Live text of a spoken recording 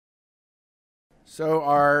So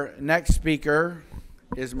our next speaker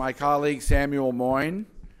is my colleague Samuel Moyne,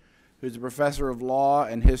 who's a professor of law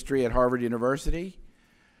and history at Harvard University.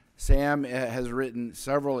 Sam has written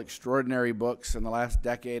several extraordinary books in the last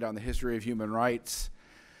decade on the history of human rights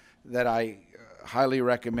that I highly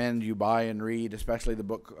recommend you buy and read, especially a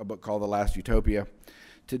book called The Last Utopia.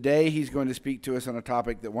 Today he's going to speak to us on a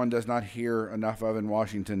topic that one does not hear enough of in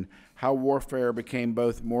Washington: how warfare became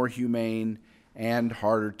both more humane and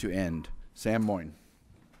harder to end. Sam Moyne.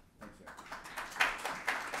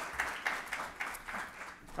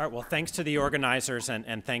 All right, well, thanks to the organizers,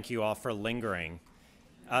 and thank you all for lingering.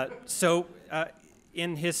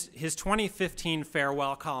 In his 2015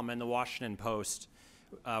 farewell column in the Washington Post,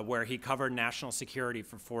 where he covered national security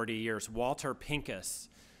for 40 years, Walter Pincus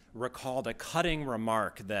recalled a cutting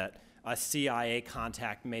remark that a CIA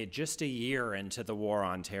contact made just a year into the war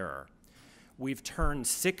on terror. We've turned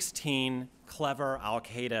 16 clever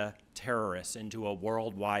al-Qaeda terrorists into a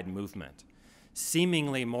worldwide movement,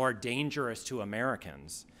 seemingly more dangerous to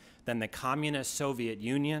Americans than the communist Soviet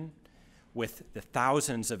Union with the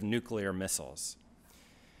thousands of nuclear missiles.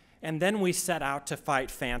 And then we set out to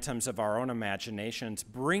fight phantoms of our own imaginations,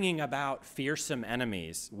 bringing about fearsome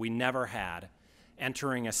enemies we never had,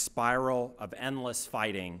 entering a spiral of endless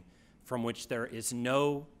fighting from which there is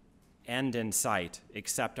no end in sight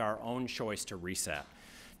except our own choice to reset.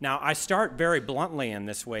 Now, I start very bluntly in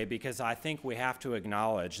this way because I think we have to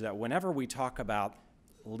acknowledge that whenever we talk about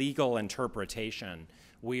legal interpretation,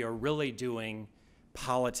 we are really doing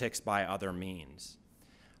politics by other means.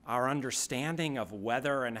 Our understanding of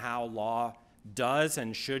whether and how law does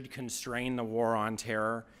and should constrain the war on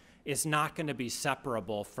terror is not going to be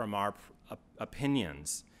separable from our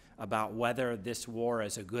opinions about whether this war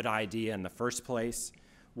is a good idea in the first place,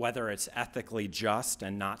 whether it's ethically just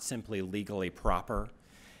and not simply legally proper.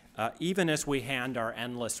 Even as we hand our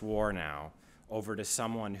endless war now over to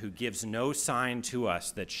someone who gives no sign to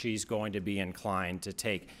us that she's going to be inclined to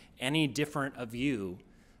take any different a view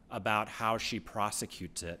about how she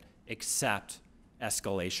prosecutes it, except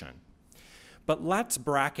escalation. But let's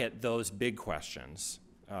bracket those big questions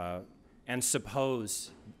and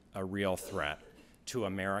suppose a real threat to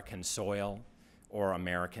American soil or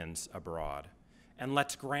Americans abroad. And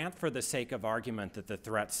let's grant for the sake of argument that the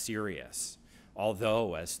threat's serious,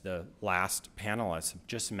 although, as the last panelists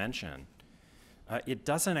just mentioned, it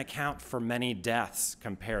doesn't account for many deaths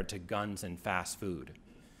compared to guns and fast food.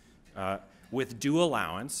 With due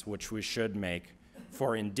allowance, which we should make,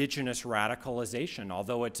 for indigenous radicalization,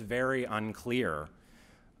 although it's very unclear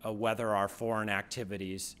whether our foreign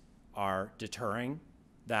activities are deterring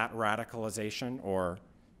that radicalization or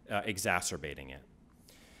exacerbating it.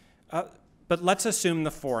 But let's assume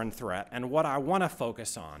the foreign threat, and what I want to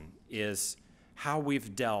focus on is how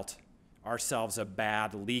we've dealt ourselves a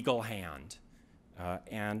bad legal hand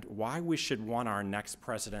and why we should want our next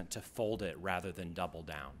president to fold it rather than double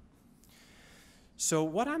down. So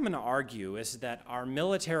what I'm going to argue is that our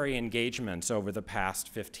military engagements over the past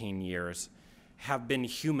 15 years have been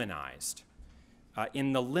humanized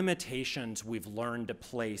in the limitations we've learned to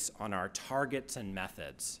place on our targets and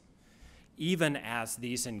methods, even as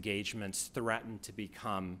these engagements threaten to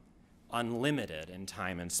become unlimited in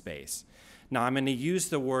time and space. Now, I'm going to use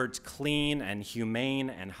the words clean and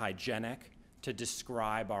humane and hygienic to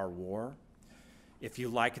describe our war. If you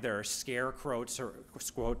like, there are scare quotes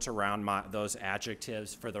around those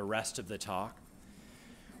adjectives for the rest of the talk.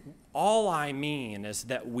 All I mean is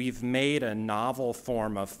that we've made a novel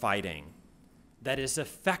form of fighting that is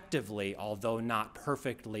effectively, although not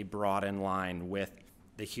perfectly, brought in line with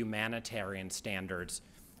the humanitarian standards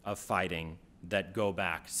of fighting that go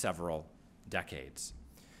back several decades.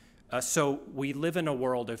 So we live in a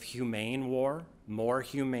world of humane war, more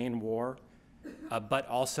humane war, but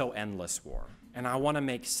also endless war. And I want to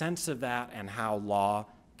make sense of that and how law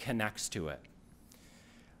connects to it.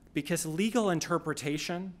 Because legal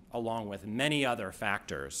interpretation, along with many other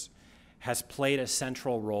factors, has played a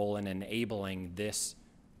central role in enabling this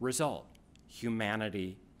result: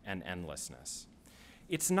 humanity and endlessness.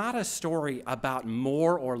 It's not a story about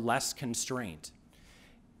more or less constraint.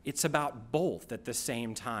 It's about both at the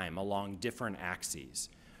same time along different axes.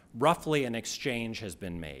 Roughly, an exchange has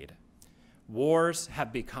been made. Wars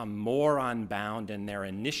have become more unbound in their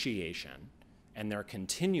initiation and their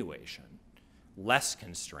continuation, less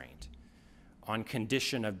constraint, on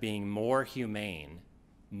condition of being more humane,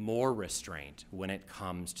 more restraint when it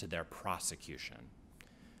comes to their prosecution.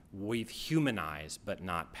 We've humanized but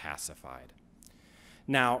not pacified.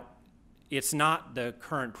 Now, it's not the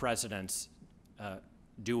current president's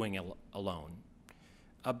doing alone,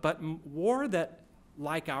 but war that,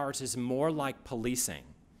 like ours, is more like policing,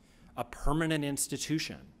 a permanent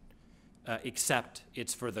institution, except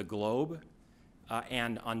it's for the globe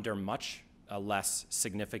and under much less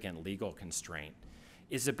significant legal constraint,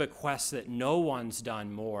 is a bequest that no one's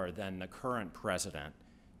done more than the current president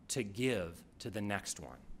to give to the next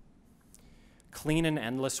one. Clean and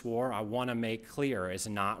endless war, I want to make clear, is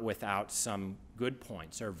not without some good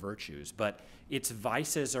points or virtues, but its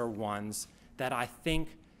vices are ones that I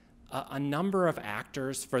think a number of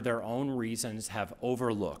actors, for their own reasons, have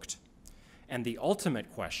overlooked. And the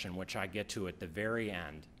ultimate question, which I get to at the very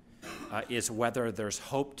end, is whether there's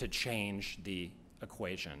hope to change the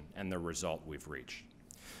equation and the result we've reached.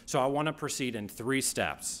 So I want to proceed in 3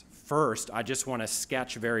 steps. First, I just want to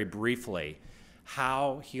sketch very briefly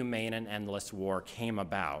how humane and endless war came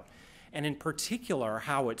about, and in particular,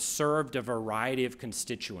 how it served a variety of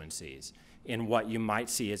constituencies in what you might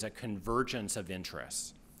see as a convergence of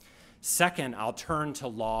interests. Second, I'll turn to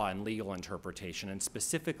law and legal interpretation, and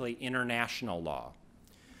specifically international law,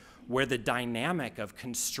 where the dynamic of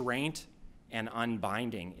constraint and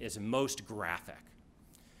unbinding is most graphic.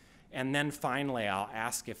 And then finally, I'll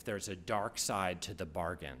ask if there's a dark side to the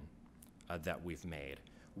bargain that we've made,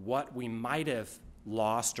 what we might have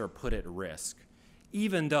lost or put at risk,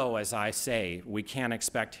 even though, as I say, we can't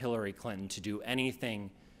expect Hillary Clinton to do anything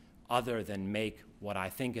other than make what I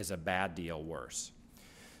think is a bad deal worse.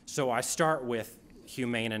 So I start with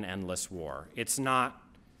humane and endless war. It's not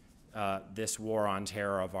this war on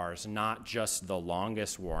terror of ours, not just the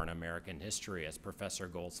longest war in American history, as Professor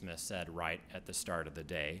Goldsmith said right at the start of the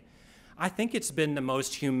day. I think it's been the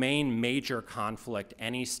most humane major conflict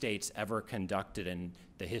any state's ever conducted in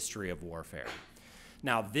the history of warfare.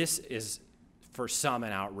 Now, this is, for some,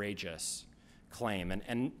 an outrageous claim,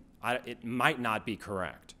 and it might not be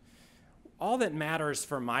correct. All that matters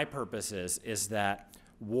for my purposes is that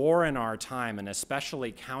war in our time, and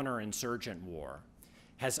especially counterinsurgent war,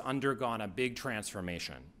 has undergone a big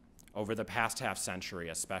transformation over the past half century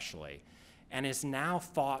especially, and is now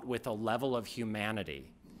fought with a level of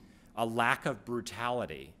humanity, a lack of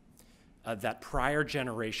brutality that prior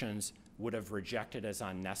generations would have rejected as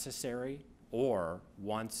unnecessary, or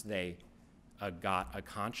once they got a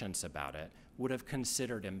conscience about it, would have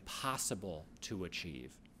considered impossible to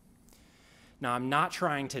achieve. Now, I'm not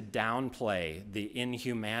trying to downplay the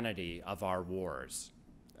inhumanity of our wars,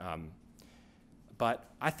 but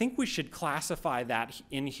I think we should classify that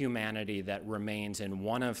inhumanity that remains in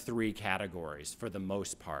one of 3 categories for the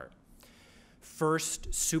most part.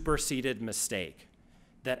 First, superseded mistake,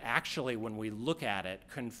 that actually, when we look at it,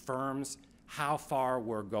 confirms how far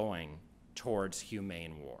we're going towards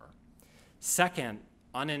humane war. Second,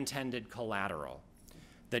 unintended collateral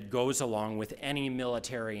that goes along with any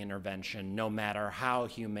military intervention, no matter how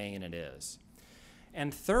humane it is.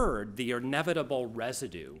 And third, the inevitable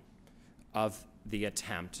residue of the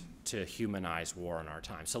attempt to humanize war in our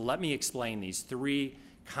time. So let me explain these 3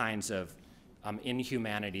 kinds of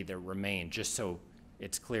inhumanity that remain, just so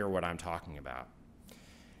it's clear what I'm talking about.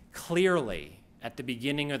 Clearly, at the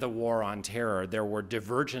beginning of the war on terror, there were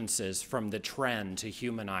divergences from the trend to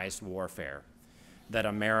humanized warfare that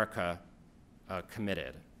America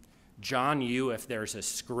committed. John Yoo, if there's a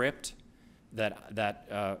script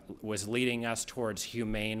that was leading us towards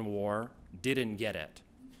humane war, didn't get it.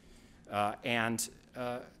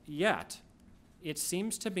 Yet, it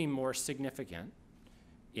seems to be more significant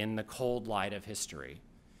in the cold light of history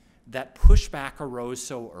that pushback arose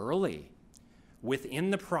so early within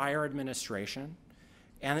the prior administration,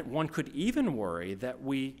 and that one could even worry that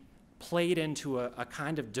we played into a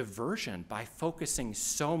kind of diversion by focusing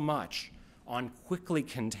so much on quickly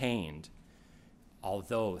contained,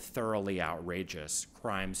 although thoroughly outrageous,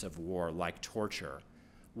 crimes of war like torture,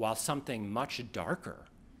 while something much darker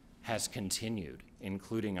has continued,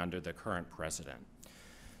 including under the current president.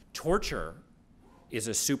 Torture is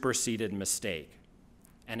a superseded mistake,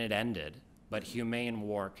 and it ended, but humane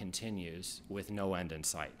war continues with no end in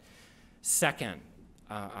sight. Second,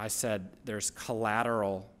 I said there's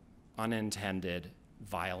collateral, unintended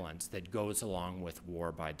violence that goes along with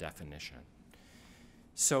war by definition.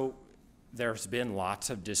 So there's been lots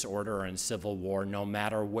of disorder and civil war no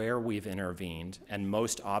matter where we've intervened, and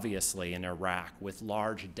most obviously in Iraq, with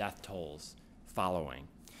large death tolls following.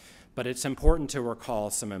 But it's important to recall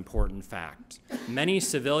some important facts. Many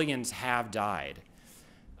civilians have died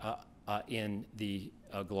in the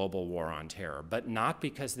global war on terror, but not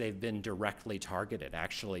because they've been directly targeted.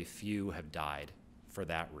 Actually, few have died for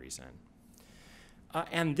that reason.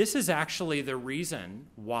 And this is actually the reason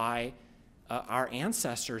why our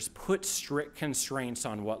ancestors put strict constraints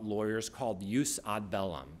on what lawyers called jus ad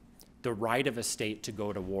bellum, the right of a state to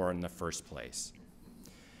go to war in the first place.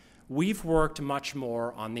 We've worked much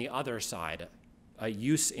more on the other side, a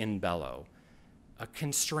jus in bello,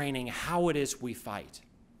 constraining how it is we fight,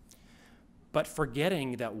 but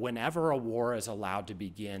forgetting that whenever a war is allowed to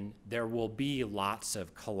begin, there will be lots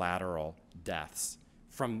of collateral deaths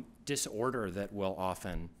from disorder that will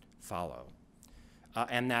often follow.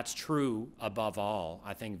 And that's true, above all,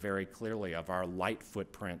 I think very clearly, of our light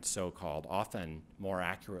footprint, so-called, often more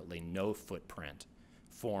accurately, no footprint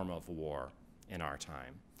form of war in our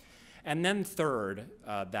time. And then third,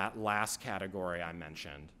 that last category I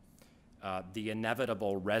mentioned, the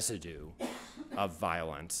inevitable residue of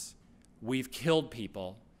violence. We've killed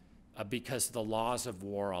people because the laws of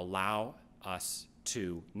war allow us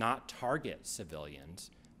to not target civilians,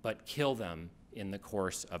 but kill them in the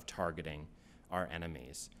course of targeting our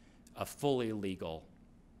enemies, a fully legal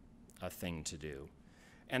thing to do.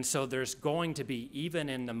 And so there's going to be, even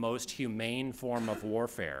in the most humane form of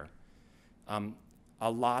warfare, a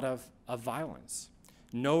lot of violence.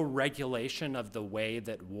 No regulation of the way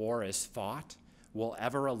that war is fought will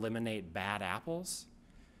ever eliminate bad apples,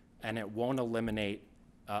 and it won't eliminate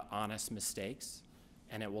honest mistakes,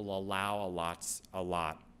 and it will allow a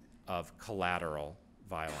lot of collateral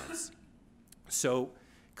violence. So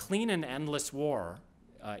clean and endless war,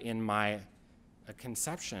 in my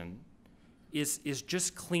conception, is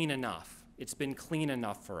just clean enough. It's been clean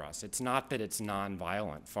enough for us. It's not that it's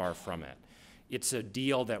nonviolent, far from it. It's a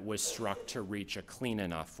deal that was struck to reach a clean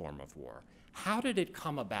enough form of war. How did it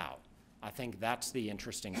come about? I think that's the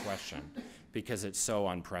interesting question, because it's so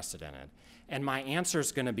unprecedented. And my answer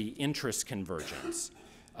is going to be interest convergence,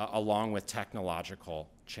 along with technological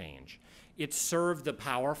change. It served the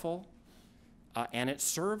powerful, and it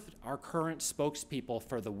served our current spokespeople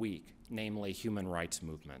for the weak, namely human rights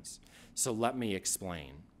movements. So let me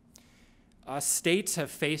explain. States have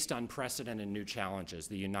faced unprecedented new challenges,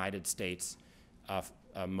 the United States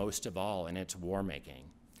most of all in its war-making.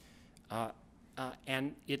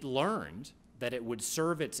 And it learned that it would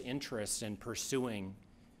serve its interests in pursuing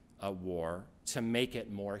a war to make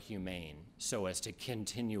it more humane so as to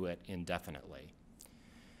continue it indefinitely.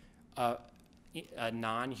 A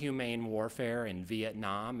non-humane warfare in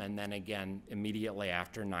Vietnam, and then again immediately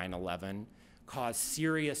after 9/11, caused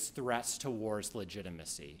serious threats to war's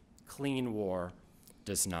legitimacy. Clean war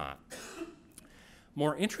does not.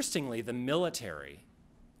 More interestingly, the military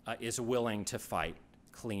is willing to fight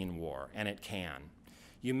clean war, and it can.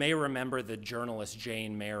 You may remember the journalist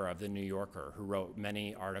Jane Mayer of The New Yorker, who wrote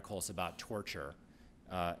many articles about torture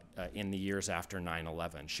in the years after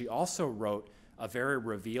 9/11. She also wrote a very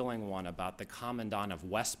revealing one about the commandant of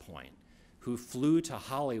West Point, who flew to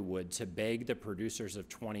Hollywood to beg the producers of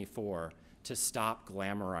 24 to stop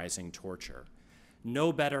glamorizing torture.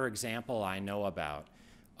 No better example I know about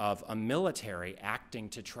of a military acting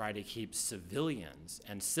to try to keep civilians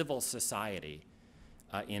and civil society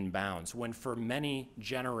in bounds, when for many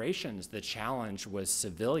generations the challenge was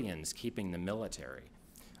civilians keeping the military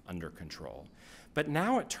under control. But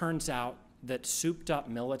now it turns out that souped-up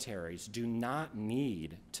militaries do not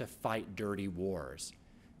need to fight dirty wars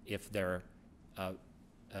if they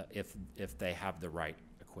have the right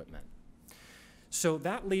equipment. So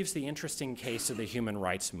that leaves the interesting case of the human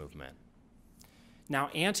rights movement. Now,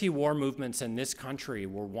 anti-war movements in this country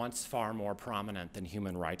were once far more prominent than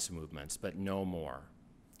human rights movements, but no more.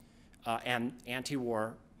 And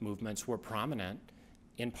anti-war movements were prominent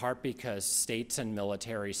in part because states and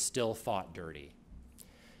militaries still fought dirty.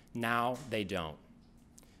 Now they don't.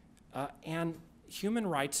 And human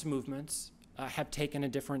rights movements have taken a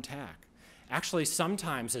different tack. Actually,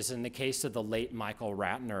 sometimes, as in the case of the late Michael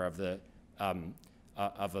Ratner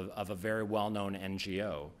of a very well-known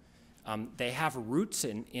NGO, they have roots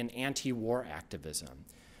in anti-war activism.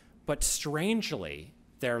 But strangely,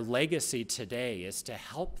 their legacy today is to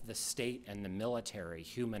help the state and the military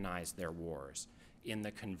humanize their wars in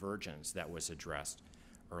the convergence that was addressed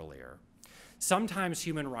earlier. Sometimes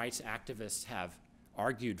human rights activists have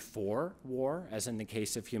argued for war, as in the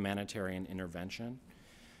case of humanitarian intervention.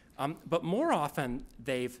 But more often,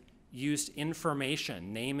 they've used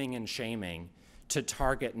information, naming and shaming, to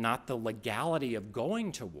target not the legality of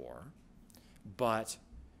going to war, but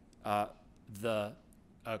the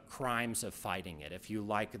crimes of fighting it, if you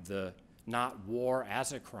like, not war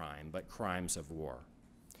as a crime, but crimes of war.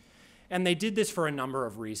 And they did this for a number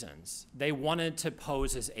of reasons. They wanted to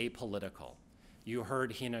pose as apolitical. You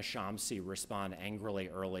heard Hina Shamsi respond angrily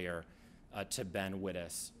earlier to Ben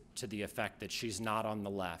Wittes to the effect that she's not on the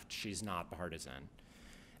left, she's not partisan.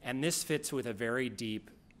 And this fits with a very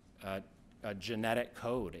deep genetic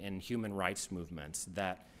code in human rights movements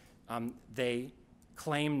that they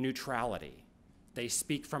claim neutrality. They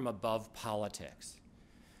speak from above politics.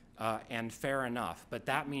 and fair enough, but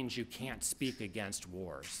that means you can't speak against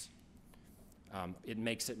wars. It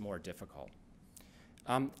makes it more difficult.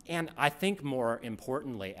 And I think more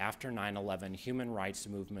importantly, after 9/11, human rights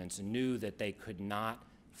movements knew that they could not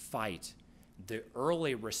fight the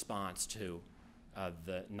early response to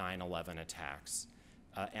the 9/11 attacks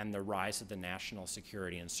and the rise of the national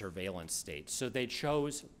security and surveillance state. So they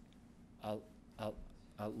chose a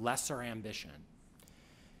lesser ambition.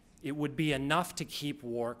 It would be enough to keep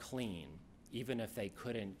war clean, even if they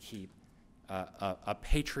couldn't keep a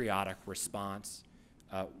patriotic response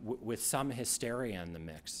with some hysteria in the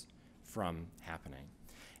mix from happening.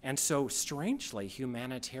 And so strangely,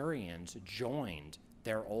 humanitarians joined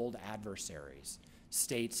their old adversaries,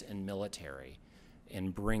 states and military,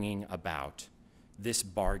 in bringing about this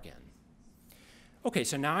bargain. Okay,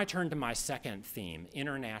 so now I turn to my second theme,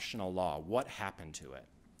 international law. What happened to it?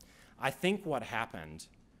 I think what happened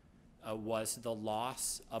was the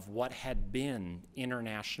loss of what had been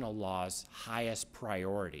international law's highest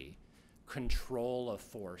priority, control of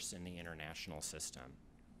force in the international system.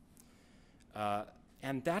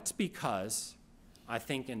 And that's because, I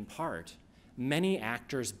think in part, many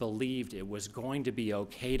actors believed it was going to be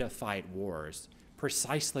okay to fight wars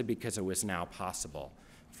precisely because it was now possible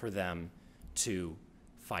for them to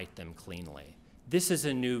fight them cleanly. This is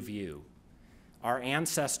a new view. Our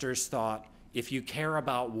ancestors thought if you care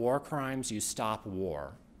about war crimes, you stop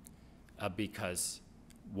war because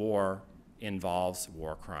war involves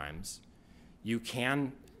war crimes. You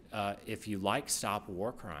can, if you like, stop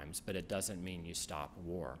war crimes, but it doesn't mean you stop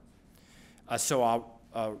war. So I'll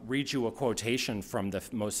read you a quotation from the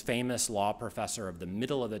most famous law professor of the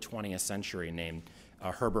middle of the 20th century named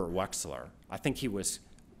Herbert Wechsler. I think he was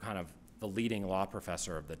kind of the leading law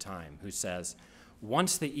professor of the time, who says,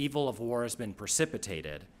 "Once the evil of war has been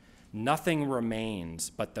precipitated, nothing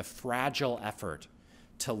remains but the fragile effort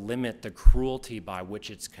to limit the cruelty by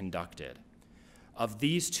which it's conducted. Of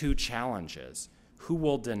these two challenges, who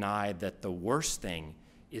will deny that the worst thing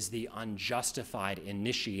is the unjustified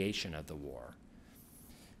initiation of the war?"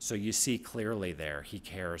 So you see clearly there he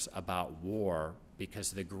cares about war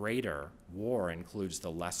because the greater war includes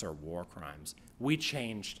the lesser war crimes. We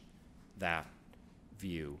changed that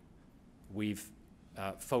view. We've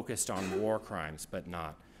focused on war crimes, but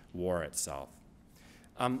not war itself.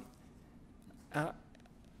 And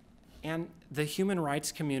the human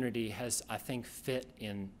rights community has, I think, fit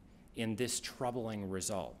in this troubling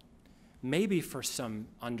result, maybe for some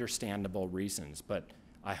understandable reasons, but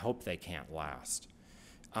I hope they can't last.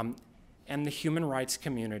 And the human rights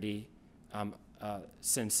community,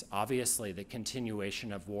 since obviously the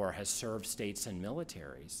continuation of war has served states and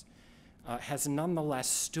militaries, has nonetheless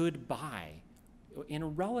stood by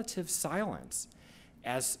in relative silence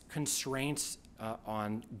as constraints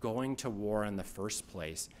on going to war in the first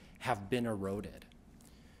place have been eroded.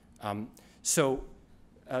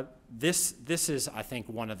 This is, I think,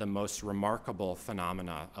 one of the most remarkable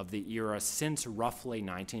phenomena of the era since roughly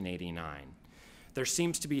 1989. There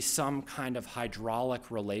seems to be some kind of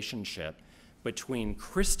hydraulic relationship between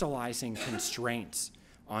crystallizing constraints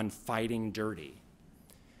on fighting dirty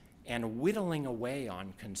and whittling away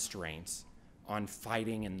on constraints on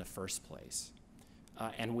fighting in the first place.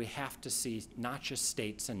 And we have to see not just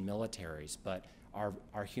states and militaries, but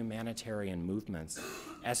our humanitarian movements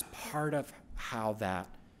as part of how that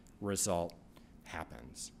result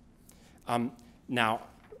happens. Now,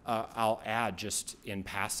 I'll add just in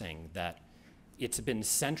passing that it's been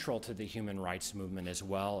central to the human rights movement as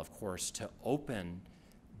well, of course, to open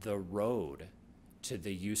the road to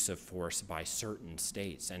the use of force by certain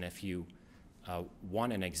states. And if you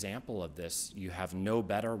want an example of this, you have no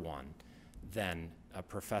better one than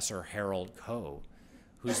Professor Harold Koh,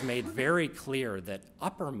 who's made very clear that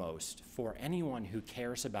uppermost for anyone who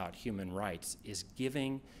cares about human rights is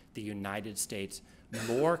giving the United States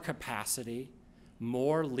more capacity,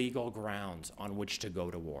 more legal grounds on which to go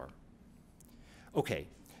to war. Okay,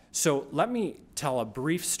 so let me tell a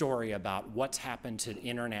brief story about what's happened to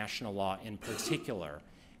international law in particular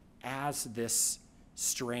as this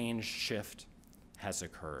strange shift has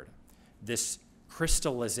occurred. This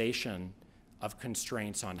crystallization of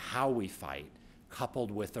constraints on how we fight,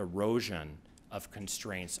 coupled with erosion of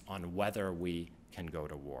constraints on whether we can go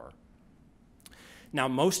to war. Now,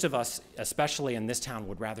 most of us, especially in this town,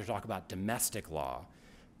 would rather talk about domestic law,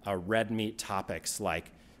 red meat topics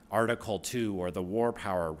like Article 2 or the War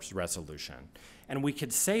Powers Resolution. And we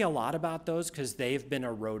could say a lot about those because they've been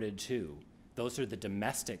eroded too. Those are the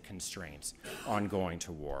domestic constraints on going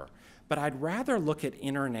to war. But I'd rather look at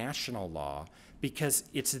international law because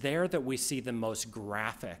it's there that we see the most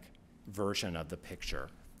graphic version of the picture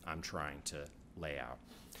I'm trying to lay out.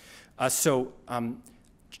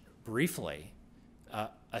 Briefly,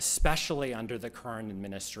 especially under the current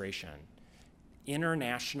administration,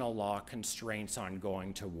 international law constraints on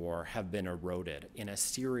going to war have been eroded in a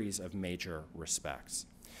series of major respects.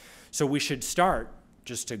 So we should start,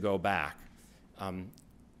 just to go back,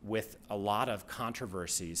 with a lot of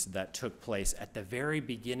controversies that took place at the very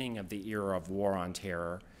beginning of the era of war on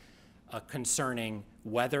terror, concerning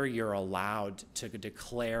whether you're allowed to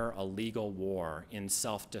declare a legal war in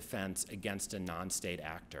self-defense against a non-state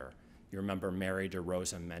actor. You remember Mary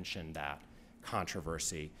DeRosa mentioned that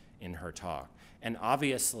controversy in her talk. And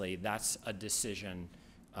obviously, that's a decision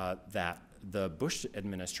that the Bush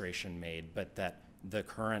administration made, but that the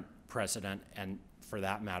current president, and for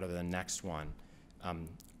that matter, the next one,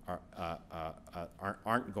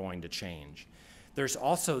 aren't going to change. There's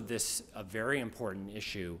also this very important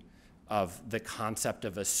issue of the concept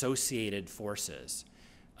of associated forces,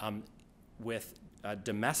 with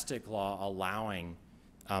domestic law allowing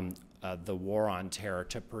the war on terror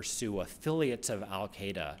to pursue affiliates of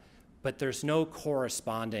al-Qaeda, but there's no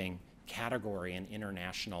corresponding category in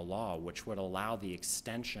international law which would allow the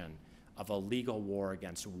extension of a legal war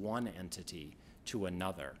against one entity to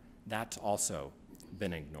another. That's also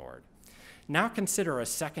been ignored. Now consider a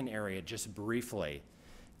second area, just briefly,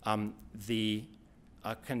 the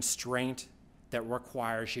constraint that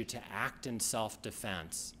requires you to act in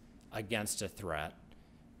self-defense against a threat,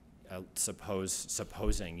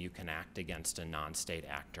 supposing you can act against a non-state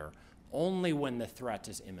actor, only when the threat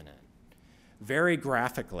is imminent. Very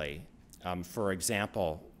graphically, for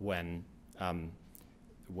example, when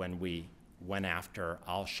we went after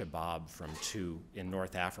al-Shabaab in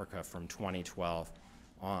North Africa from 2012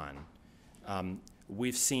 on,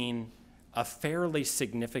 we've seen a fairly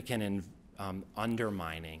significant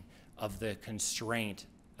undermining of the constraint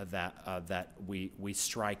that we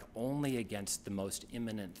strike only against the most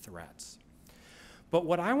imminent threats. But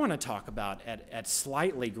what I want to talk about at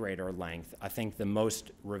slightly greater length, I think the most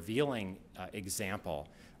revealing example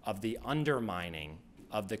of the undermining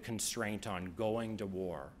of the constraint on going to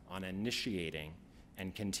war, on initiating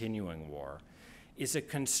and continuing war, is a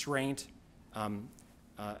constraint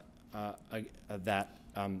that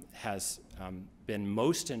has been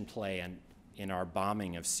most in play in our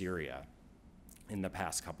bombing of Syria in the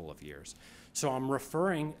past couple of years. So I'm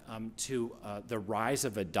referring to the rise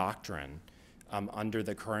of a doctrine under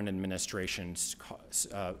the current administration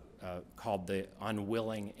called the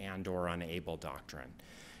unwilling and or unable doctrine.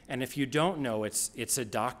 And if you don't know, it's a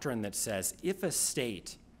doctrine that says if a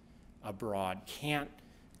state abroad can't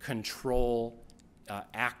control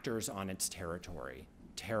actors on its territory,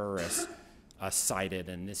 terrorists cited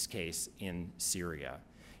in this case in Syria,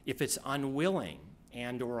 if it's unwilling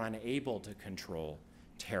and or unable to control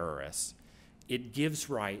terrorists, it gives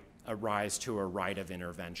a rise to a right of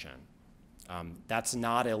intervention. That's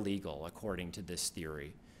not illegal according to this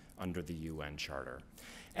theory under the UN Charter.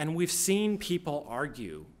 And we've seen people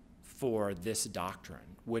argue for this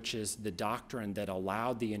doctrine, which is the doctrine that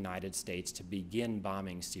allowed the United States to begin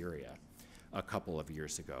bombing Syria a couple of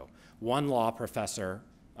years ago. One law professor,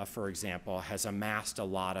 for example, has amassed a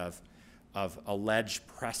lot of alleged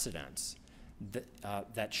precedents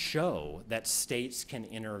that show that states can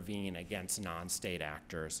intervene against non-state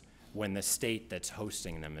actors when the state that's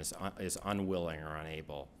hosting them is unwilling or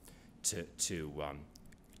unable to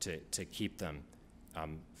keep them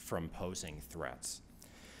from posing threats.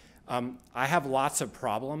 I have lots of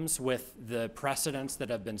problems with the precedents that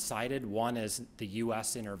have been cited. One is the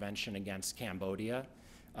US intervention against Cambodia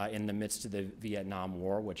in the midst of the Vietnam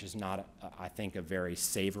War, which is not, I think, a very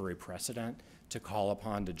savory precedent to call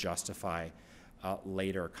upon to justify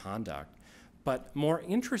later conduct. But more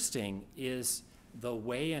interesting is the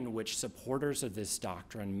way in which supporters of this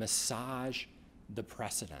doctrine massage the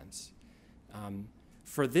precedents.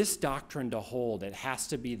 For this doctrine to hold, it has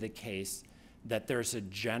to be the case that there's a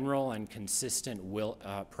general and consistent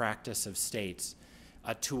practice of states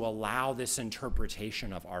to allow this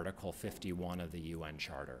interpretation of Article 51 of the UN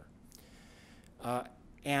Charter.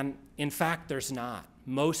 And in fact, there's not.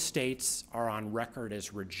 Most states are on record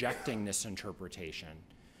as rejecting this interpretation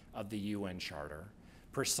of the UN Charter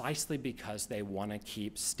precisely because they want to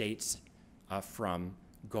keep states from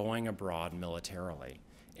going abroad militarily.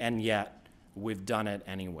 And yet, we've done it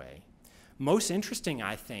anyway. Most interesting,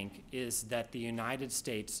 I think, is that the United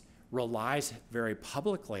States relies very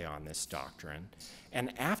publicly on this doctrine,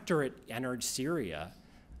 and after it entered Syria,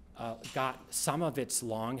 got some of its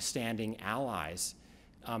long-standing allies,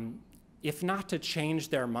 if not to change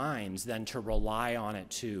their minds, then to rely on it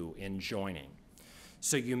too in joining.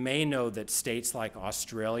 So you may know that states like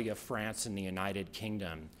Australia, France, and the United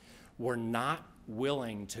Kingdom were not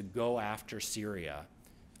willing to go after Syria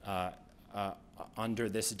under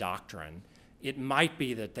this doctrine. It might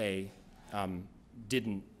be that they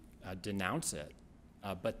didn't denounce it,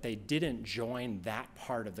 but they didn't join that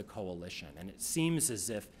part of the coalition. And it seems as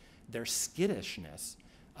if their skittishness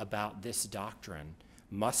about this doctrine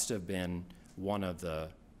must have been one of the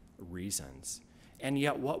reasons. And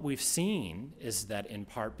yet what we've seen is that, in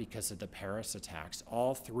part because of the Paris attacks,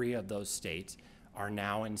 all three of those states are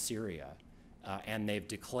now in Syria, and they've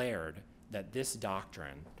declared that this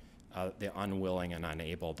doctrine, the unwilling and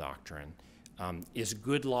unable doctrine, is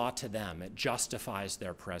good law to them. It justifies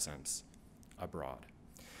their presence abroad.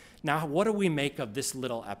 Now, what do we make of this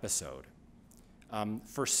little episode?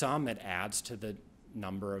 For some, it adds to the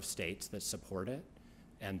number of states that support it,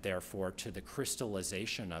 and therefore to the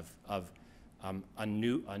crystallization of a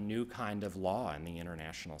new kind of law in the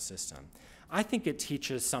international system. I think it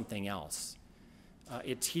teaches something else.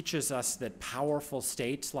 It teaches us that powerful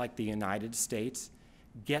states like the United States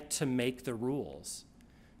get to make the rules.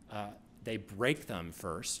 They break them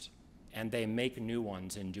first, and they make new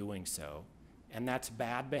ones in doing so. And that's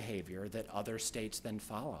bad behavior that other states then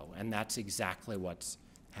follow, and that's exactly what's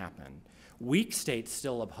happened. Weak states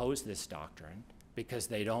still oppose this doctrine because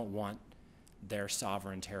they don't want their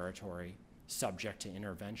sovereign territory subject to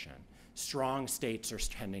intervention. Strong states are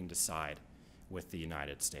tending to side with the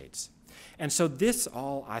United States. And so this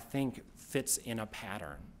all, I think, fits in a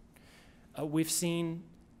pattern. We've seen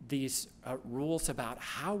these rules about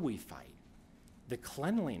how we fight, the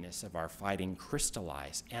cleanliness of our fighting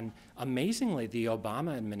crystallize. And amazingly, the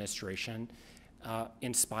Obama administration,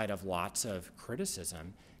 in spite of lots of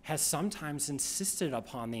criticism, has sometimes insisted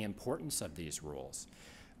upon the importance of these rules.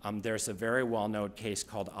 There's a very well-known case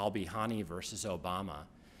called Al-Bihani versus Obama,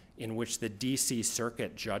 in which the DC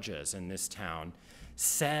Circuit judges in this town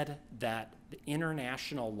said that the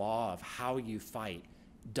international law of how you fight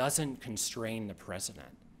doesn't constrain the president.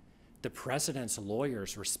 The president's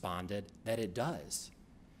lawyers responded that it does.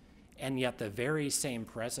 And yet the very same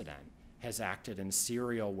president has acted in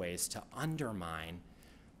serial ways to undermine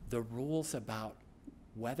the rules about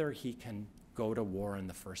whether he can go to war in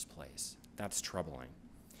the first place. That's troubling.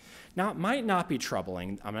 Now, it might not be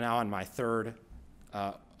troubling. I'm now on my third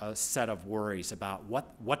set of worries about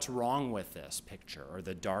what's wrong with this picture, or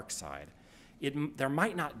the dark side. There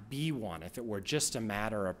might not be one if it were just a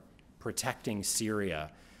matter of protecting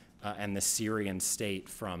Syria and the Syrian state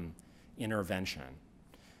from intervention.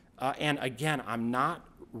 And again, I'm not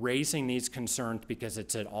raising these concerns because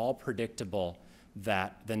it's at all predictable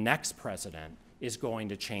that the next president is going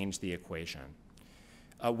to change the equation.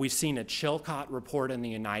 We've seen a Chilcot report in the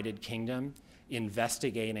United Kingdom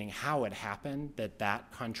investigating how it happened that that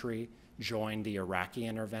country joined the Iraqi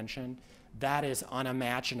intervention. That is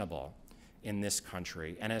unimaginable in this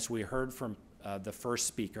country. And as we heard from the first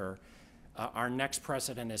speaker, our next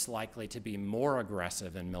president is likely to be more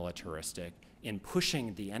aggressive and militaristic in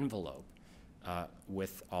pushing the envelope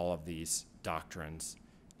with all of these doctrines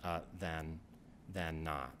than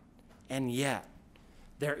not. And yet,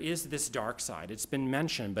 there is this dark side. It's been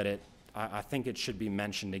mentioned, but I think it should be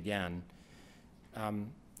mentioned again.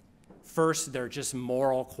 First, there are just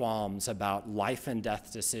moral qualms about life and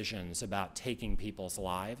death decisions, about taking people's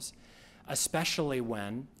lives, especially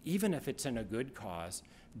when, even if it's in a good cause,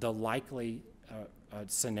 the likely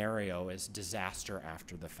scenario is disaster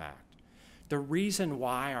after the fact. The reason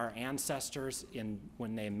why our ancestors,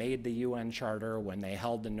 when they made the UN Charter, when they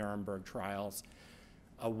held the Nuremberg trials,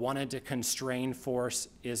 wanted to constrain force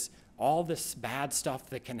is all this bad stuff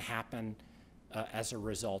that can happen as a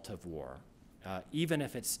result of war, even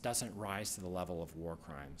if it doesn't rise to the level of war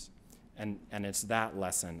crimes. And it's that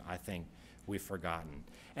lesson, I think, we've forgotten.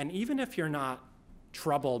 And even if you're not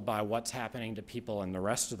troubled by what's happening to people in the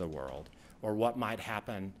rest of the world, or what might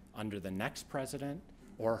happen under the next president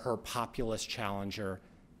or her populist challenger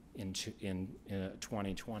in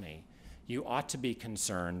 2020, you ought to be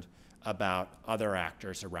concerned about other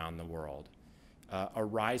actors around the world. A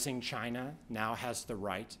rising China now has the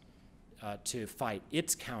right to fight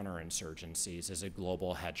its counterinsurgencies as a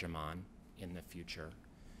global hegemon in the future,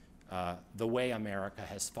 the way America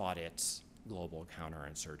has fought its global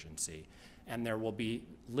counterinsurgency. And there will be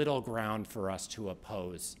little ground for us to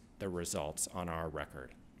oppose the results on our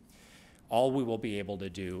record. All we will be able to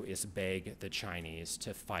do is beg the Chinese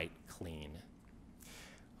to fight clean.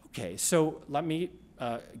 Okay, so let me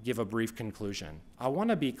give a brief conclusion. I want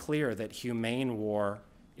to be clear that humane war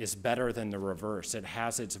is better than the reverse. It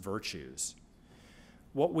has its virtues.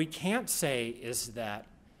 What we can't say is that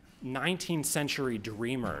 19th century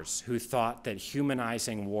dreamers who thought that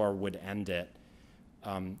humanizing war would end it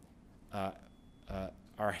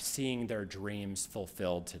are seeing their dreams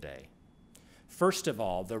fulfilled today. First of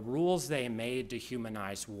all, the rules they made to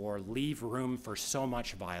humanize war leave room for so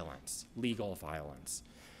much violence, legal violence.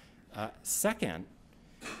 Second,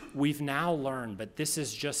 we've now learned, but this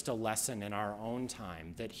is just a lesson in our own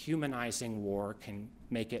time, that humanizing war can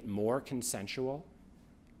make it more consensual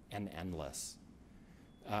and endless.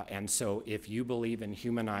 And so if you believe in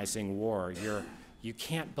humanizing war, you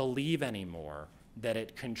can't believe anymore that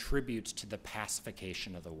it contributes to the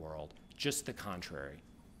pacification of the world, just the contrary.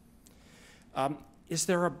 Is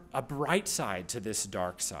there a bright side to this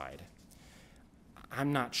dark side?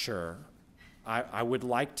 I'm not sure. I would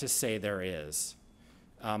like to say there is.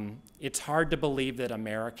 It's hard to believe that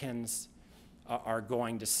Americans are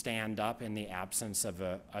going to stand up in the absence of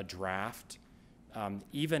a draft,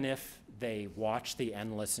 even if they watch the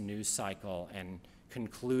endless news cycle and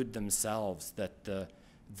conclude themselves that the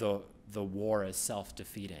war is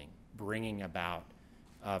self-defeating, bringing about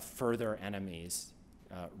further enemies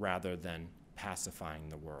rather than pacifying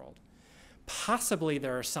the world. Possibly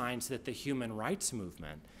there are signs that the human rights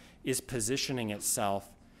movement is positioning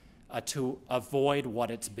itself to avoid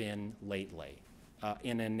what it's been lately,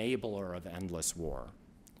 an enabler of endless war,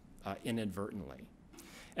 inadvertently.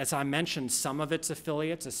 As I mentioned, some of its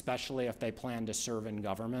affiliates, especially if they plan to serve in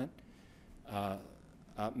government,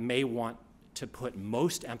 may want to put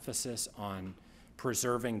most emphasis on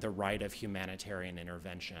preserving the right of humanitarian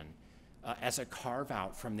intervention as a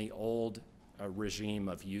carve-out from the old regime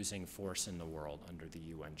of using force in the world under the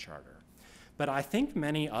UN Charter. But I think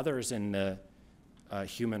many others in the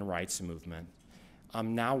human rights movement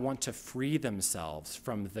now want to free themselves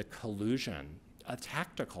from the collusion, a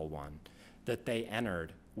tactical one, that they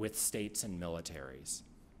entered with states and militaries.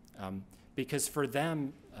 Because for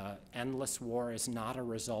them, endless war is not a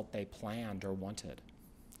result they planned or wanted.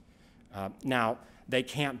 Now, they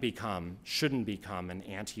shouldn't become an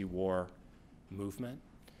anti-war movement,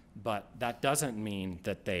 but that doesn't mean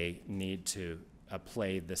that they need to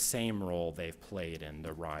play the same role they've played in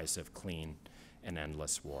the rise of clean and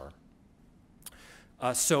endless war.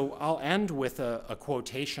 So I'll end with a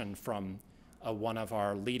quotation from one of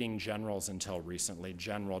our leading generals until recently,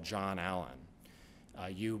 General John Allen.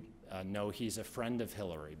 You know he's a friend of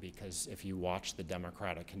Hillary because if you watched the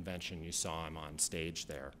Democratic Convention, you saw him on stage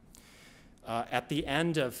there. At the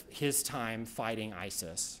end of his time fighting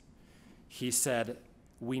ISIS, he said,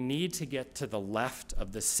 "We need to get to the left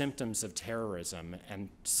of the symptoms of terrorism and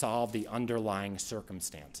solve the underlying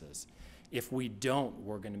circumstances. If we don't,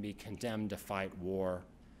 we're going to be condemned to fight war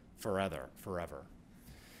forever."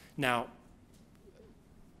 Now,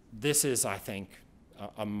 this is, I think,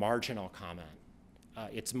 a marginal comment.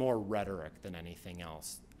 It's more rhetoric than anything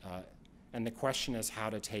else. And the question is how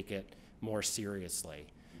to take it more seriously.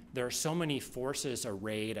 There are so many forces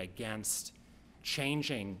arrayed against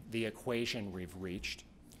changing the equation we've reached,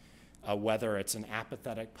 whether it's an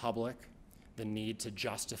apathetic public, the need to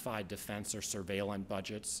justify defense or surveillance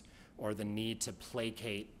budgets, or the need to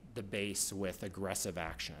placate the base with aggressive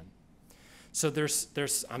action. So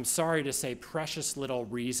there's, I'm sorry to say, precious little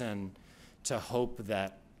reason to hope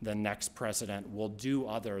that the next president will do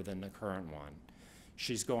other than the current one.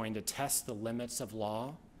 She's going to test the limits of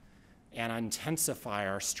law and intensify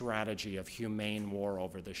our strategy of humane war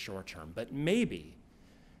over the short term. But maybe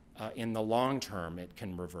in the long term it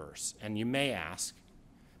can reverse. And you may ask,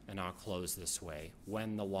 and I'll close this way,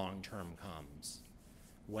 when the long term comes,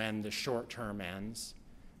 when the short term ends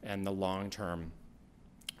and the long term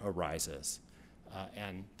arises.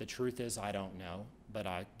 And the truth is, I don't know, but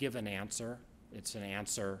I give an answer. It's an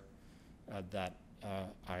answer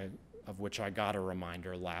of which I got a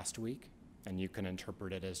reminder last week, and you can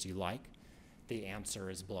interpret it as you like. The answer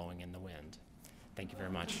is blowing in the wind. Thank you very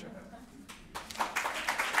much.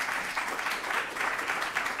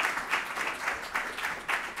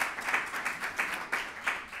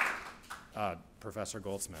 Professor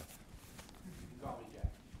Goldsmith. Call me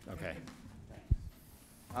Jack. Okay.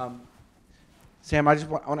 Thanks. Sam, I just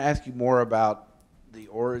want to ask you more about the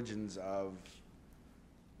origins of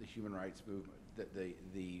the human rights movement,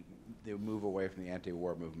 the move away from the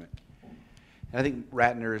anti-war movement. And I think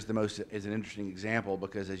Ratner is an interesting example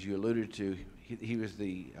because, as you alluded to, he was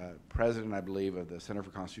the president, I believe, of the Center for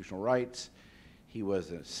Constitutional Rights. He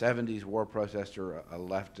was a 70s war protester, a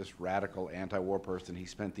leftist, radical, anti-war person. He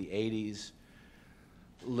spent the 80s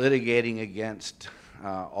litigating against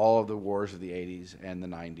all of the wars of the 80s and the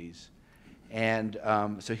 90s. And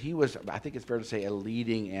so he was, I think it's fair to say, a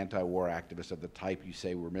leading anti-war activist of the type you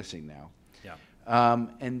say we're missing now. Yeah.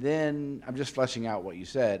 And then, I'm just fleshing out what you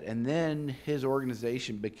said, and then his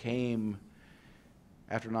organization became,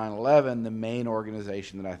 after 9/11, the main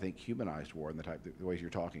organization that I think humanized war in the ways you're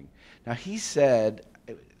talking. Now he has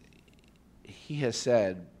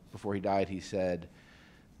said before he died, he said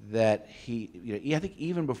that I think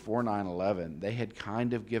even before 9/11, they had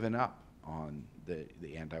kind of given up on the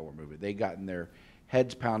anti-war movement. They'd gotten their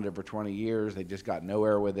heads pounded for 20 years. They just got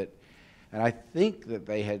nowhere with it. And I think that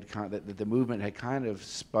that the movement had kind of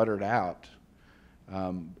sputtered out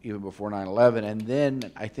even before 9/11. And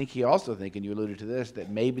then I think he also think, and you alluded to this, that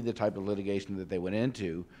maybe the type of litigation that they went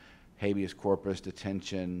into, habeas corpus,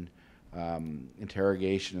 detention,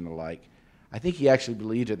 interrogation, and the like, I think he actually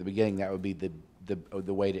believed at the beginning that would be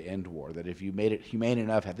the way to end war. That if you made it humane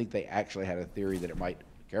enough, I think they actually had a theory that it might,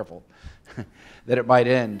 careful, that it might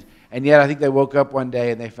end. And yet I think they woke up one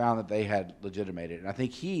day and they found that they had legitimated it. And I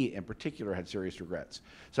think he, in particular, had serious regrets.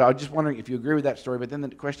 So I was just wondering if you agree with that story. But then the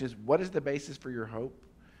question is, what is the basis for your hope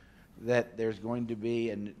that there's going to be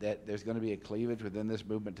a cleavage within this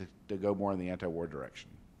movement to go more in the anti-war direction?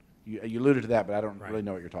 You alluded to that, but I don't really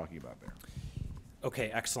know what you're talking about there. Okay,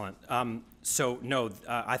 excellent.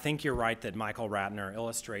 I think you're right that Michael Ratner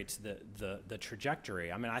illustrates the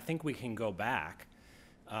trajectory. I mean, I think we can go back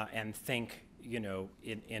and think,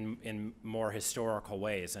 in more historical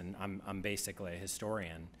ways, and I'm basically a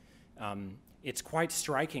historian. It's quite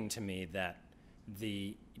striking to me that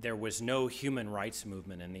there was no human rights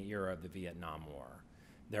movement in the era of the Vietnam War.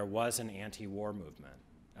 There was an anti-war movement,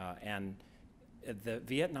 and the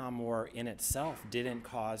Vietnam War in itself didn't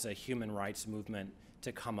cause a human rights movement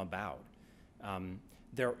to come about.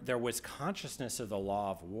 There was consciousness of the law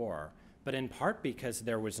of war, but in part because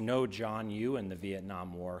there was no John Yoo in the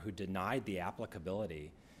Vietnam War who denied the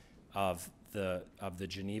applicability of the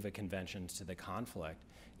Geneva Conventions to the conflict.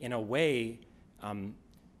 In a way,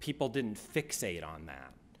 people didn't fixate on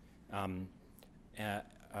that.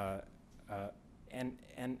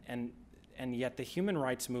 And yet the human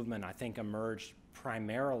rights movement, I think, emerged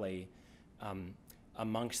primarily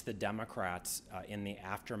amongst the Democrats in the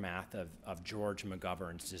aftermath of George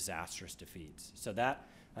McGovern's disastrous defeats. So that,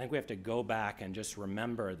 I think we have to go back and just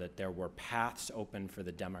remember that there were paths open for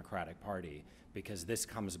the Democratic Party, because this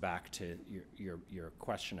comes back to your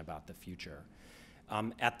question about the future.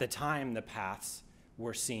 At the time, the paths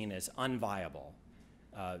were seen as unviable.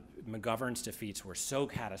 McGovern's defeats were so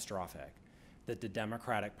catastrophic that the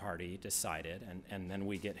Democratic Party decided, and then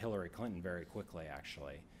we get Hillary Clinton very quickly,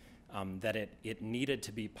 actually, that it needed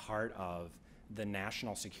to be part of the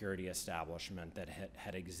national security establishment that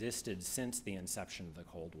had existed since the inception of the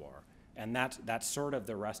Cold War. And that's sort of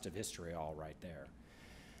the rest of history all right there.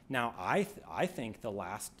 Now, I think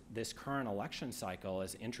this current election cycle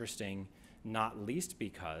is interesting, not least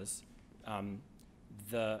because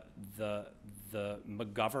the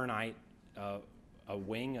McGovernite a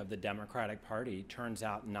wing of the Democratic Party turns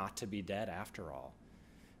out not to be dead after all.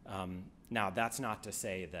 Now, that's not to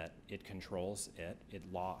say that it controls it. It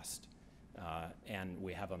lost. And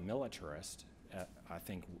we have a militarist, I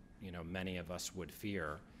think many of us would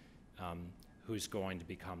fear, who's going to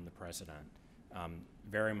become the president,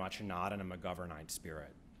 very much not in a McGovernite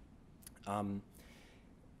spirit. I'm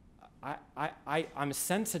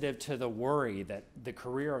sensitive to the worry that the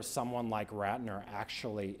career of someone like Ratner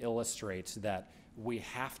actually illustrates that we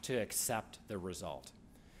have to accept the result.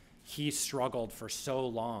 He struggled for so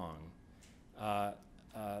long that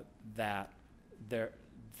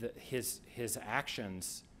his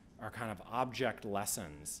actions are kind of object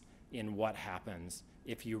lessons in what happens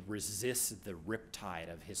if you resist the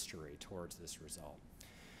riptide of history towards this result.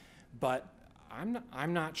 But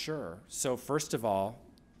I'm not sure. So first of all,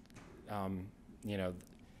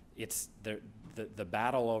 it's the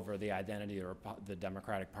battle over the identity of the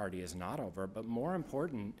Democratic Party is not over. But more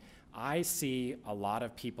important, I see a lot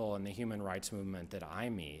of people in the human rights movement that I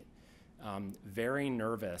meet very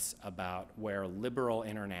nervous about where liberal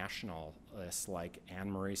internationalists like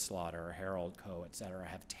Anne-Marie Slaughter, Harold Koh, et cetera,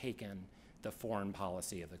 have taken the foreign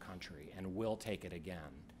policy of the country and will take it again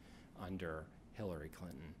under Hillary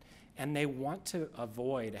Clinton. And they want to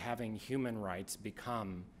avoid having human rights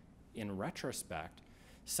become, in retrospect,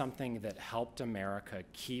 something that helped America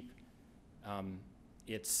keep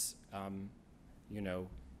its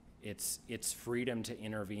freedom to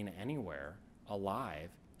intervene anywhere alive,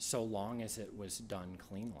 so long as it was done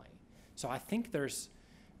cleanly. So I think there's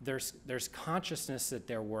consciousness that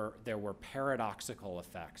there were paradoxical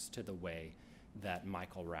effects to the way that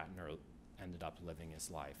Michael Ratner ended up living his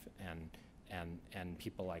life, and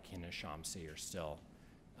people like Hina Shamsi are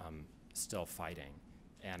still fighting.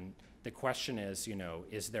 And the question is,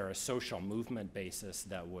 is there a social movement basis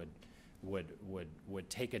that would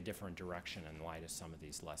take a different direction in light of some of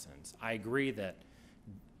these lessons? I agree that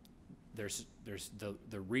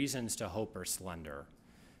the reasons to hope are slender,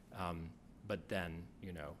 but then,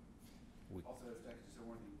 you know, Also, so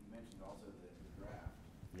one thing you mentioned also the draft.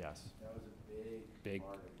 yes, That was a big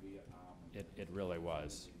part of Vietnam. it really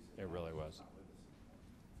was. It really was.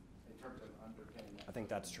 In terms of underpinning that. I think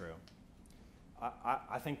that's true.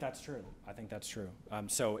 I think that's true. I think that's true.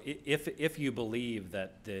 So if you believe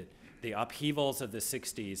that the upheavals of the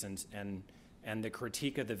 60s and the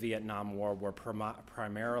critique of the Vietnam War were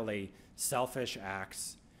primarily selfish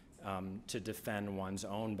acts to defend one's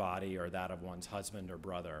own body or that of one's husband or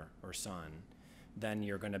brother or son, then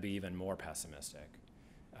you're going to be even more pessimistic.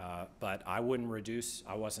 But I wouldn't reduce.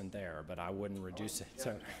 I wasn't there, but I wouldn't reduce it.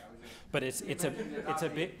 So, but it's a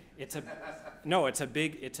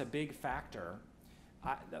big factor.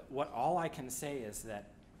 All I can say is that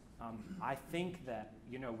I think that,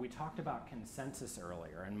 you know, we talked about consensus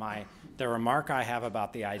earlier, and the remark I have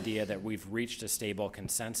about the idea that we've reached a stable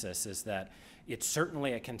consensus is that it's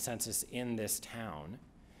certainly a consensus in this town,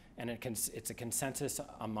 and it's a consensus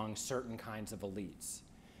among certain kinds of elites.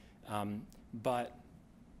 But,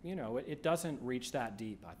 you know, it doesn't reach that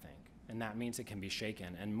deep, I think, and that means it can be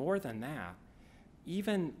shaken. And more than that,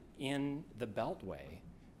 even in the Beltway,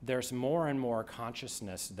 there's more and more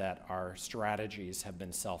consciousness that our strategies have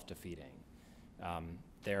been self-defeating.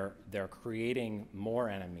 They're creating more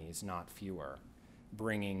enemies, not fewer,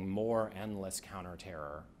 bringing more endless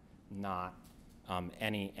counterterror, not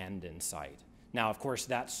any end in sight. Now, of course,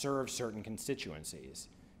 that serves certain constituencies,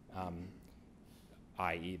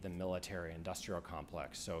 i.e. the military-industrial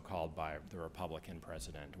complex, so-called by the Republican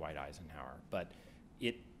president, Dwight Eisenhower. But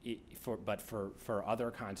for other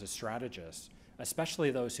kinds of strategists, especially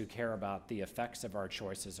those who care about the effects of our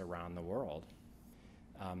choices around the world,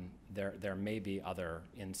 there may be other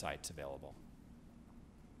insights available.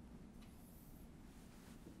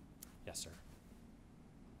 Yes, sir.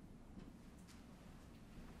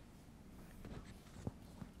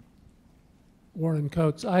 Warren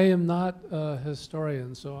Coates. I am not a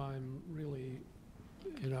historian, so I'm really,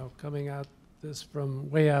 you know, coming at this from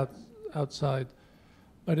way outside.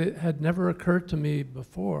 But it had never occurred to me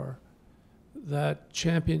before that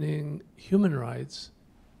championing human rights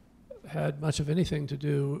had much of anything to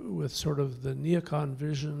do with sort of the neocon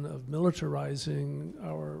vision of militarizing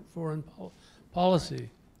our foreign policy.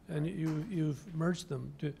 And you've merged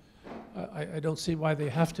them. I don't see why they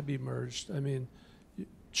have to be merged. I mean,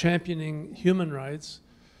 championing human rights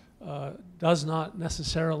does not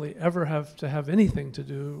necessarily ever have to have anything to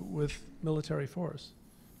do with military force.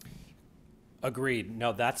 Agreed.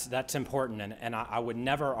 No, that's important, and I would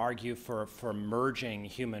never argue for merging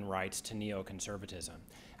human rights to neoconservatism.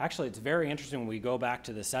 Actually, it's very interesting when we go back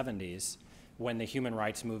to the 70s, when the human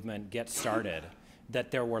rights movement gets started, that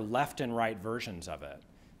there were left and right versions of it.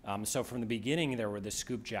 So from the beginning, there were the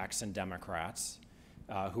Scoop Jackson Democrats,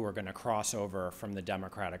 who were going to cross over from the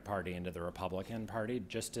Democratic Party into the Republican Party,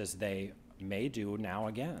 just as they may do now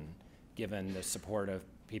again, given the support of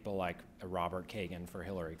people like Robert Kagan for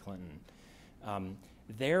Hillary Clinton.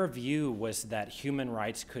 Their view was that human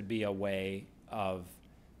rights could be a way of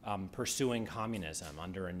pursuing communism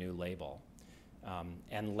under a new label.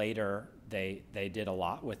 And later, they did a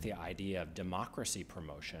lot with the idea of democracy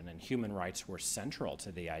promotion, and human rights were central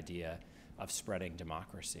to the idea of spreading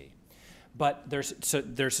democracy. But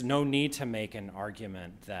there's no need to make an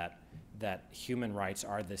argument that human rights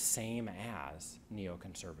are the same as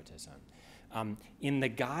neoconservatism. In the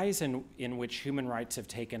guise in which human rights have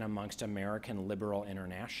taken amongst American liberal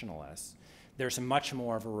internationalists, there's much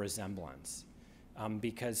more of a resemblance,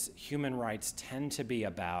 because human rights tend to be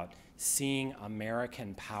about seeing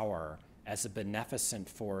American power as a beneficent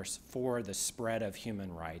force for the spread of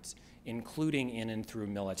human rights, including in and through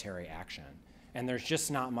military action. And there's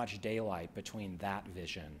just not much daylight between that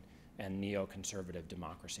vision and neoconservative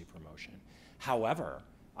democracy promotion. However,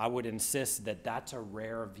 I would insist that that's a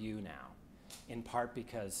rare view now, in part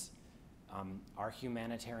because our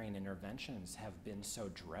humanitarian interventions have been so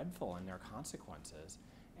dreadful in their consequences,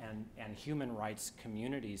 and human rights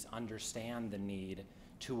communities understand the need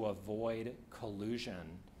to avoid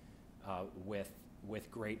collusion with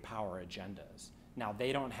great power agendas. Now,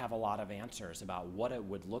 they don't have a lot of answers about what it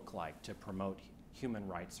would look like to promote human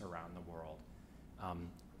rights around the world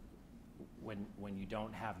when you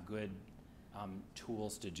don't have good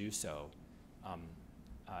tools to do so,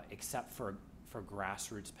 except for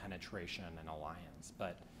grassroots penetration and alliance.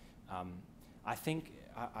 But I think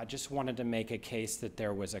I just wanted to make a case that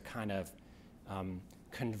there was a kind of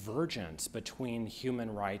convergence between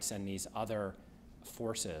human rights and these other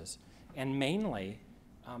forces, and mainly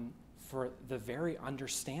for the very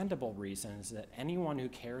understandable reasons that anyone who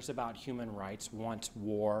cares about human rights wants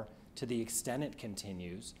war to the extent it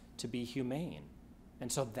continues to be humane.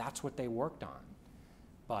 And so that's what they worked on.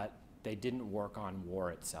 But they didn't work on war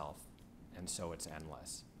itself, and so it's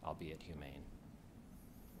endless, albeit humane.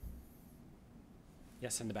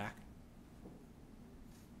 Yes, in the back?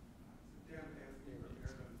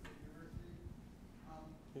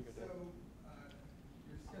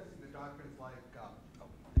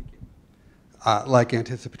 Like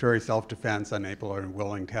anticipatory self-defense, unable or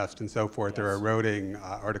unwilling test, and so forth, are eroding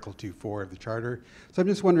Article 2.4 of the Charter. So I'm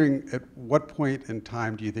just wondering, at what point in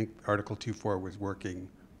time do you think Article 2.4 was working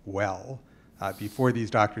well? Before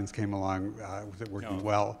these doctrines came along, was it working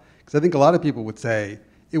well? Because I think a lot of people would say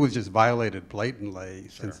it was just violated blatantly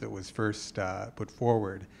since it was first put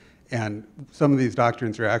forward. And some of these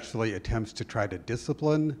doctrines are actually attempts to try to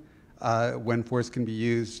discipline when force can be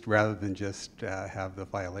used rather than just have the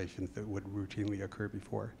violations that would routinely occur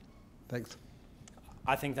before. Thanks.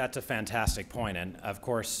 I think that's a fantastic point. And of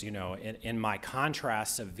course, you know, in my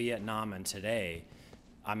contrast of Vietnam and today,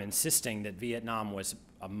 I'm insisting that Vietnam was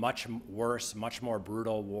a much worse, much more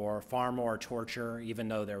brutal war, far more torture, even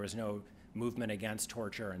though there was no movement against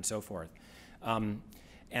torture and so forth.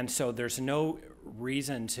 And so there's no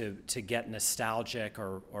reason to get nostalgic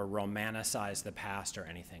or romanticize the past or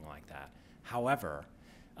anything like that. However,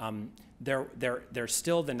 there's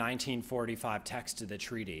still the 1945 text of the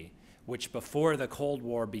treaty, which before the Cold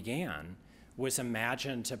War began was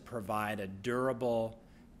imagined to provide a durable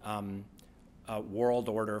world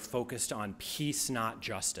order focused on peace, not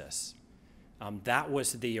justice. That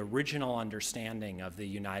was the original understanding of the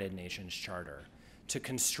United Nations Charter, to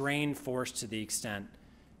constrain force to the extent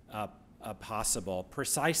possible,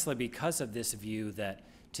 precisely because of this view that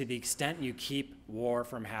to the extent you keep war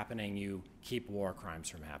from happening, you keep war crimes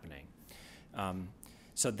from happening.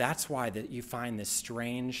 So that's why that you find this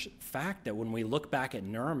strange fact that when we look back at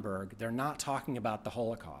Nuremberg, they're not talking about the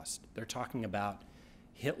Holocaust. They're talking about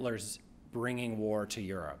Hitler's bringing war to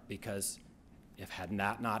Europe, because if had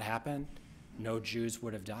that not happened, no Jews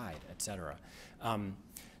would have died, etc.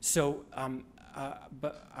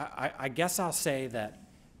 But I guess I'll say that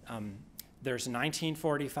there's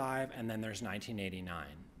 1945 and then there's 1989,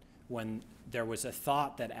 when there was a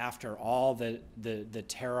thought that after all the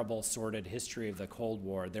terrible, sordid history of the Cold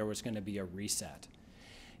War, there was going to be a reset.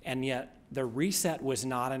 And yet the reset was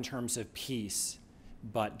not in terms of peace,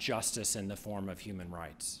 but justice in the form of human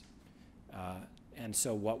rights. And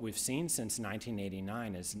so what we've seen since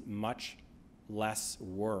 1989 is much less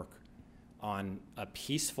work on a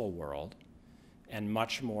peaceful world and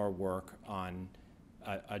much more work on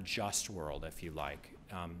a just world, if you like.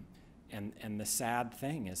 And the sad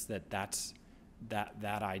thing is that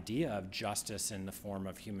idea of justice in the form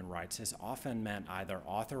of human rights has often meant either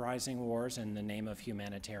authorizing wars in the name of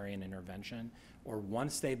humanitarian intervention, or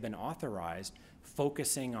once they've been authorized,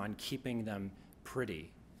 focusing on keeping them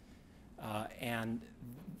pretty. And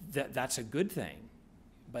that's a good thing,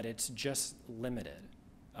 but it's just limited.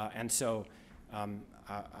 And so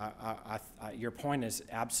your point is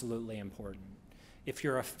absolutely important. If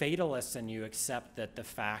you're a fatalist and you accept that the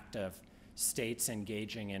fact of states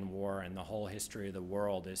engaging in war and the whole history of the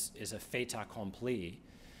world is a fait accompli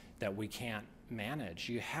that we can't manage,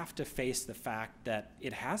 you have to face the fact that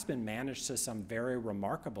it has been managed to some very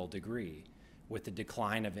remarkable degree with the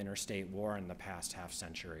decline of interstate war in the past half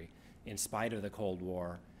century, in spite of the Cold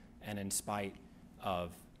War and in spite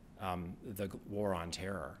of the war on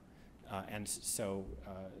terror. And so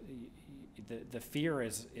the fear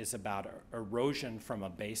is about erosion from a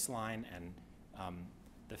baseline, and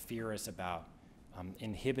the fear is about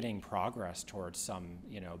inhibiting progress towards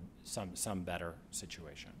some better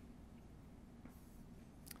situation.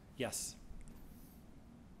 Yes.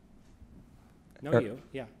 No, you.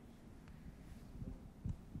 Yeah.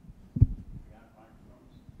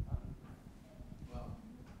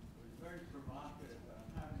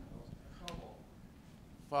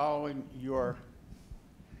 Following your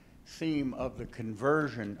theme of the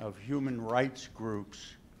conversion of human rights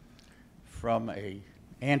groups from a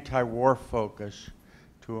anti-war focus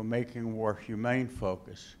to a making war humane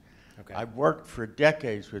focus. Okay. I've worked for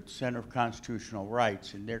decades with Center for Constitutional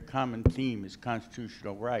Rights, and their common theme is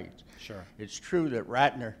constitutional rights. Sure. It's true that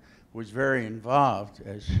Ratner was very involved,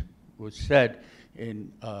 as was said,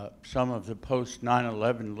 in some of the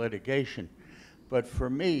post-9/11 litigation. But for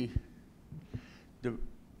me, the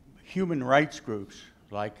human rights groups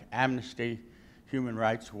like Amnesty, Human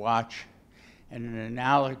Rights Watch, and in an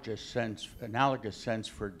analogous sense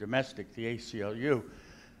for domestic, the ACLU,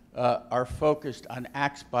 are focused on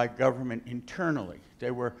acts by government internally.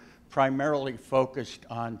 They were primarily focused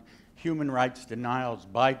on human rights denials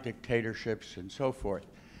by dictatorships and so forth.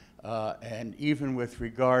 And even with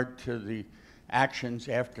regard to the actions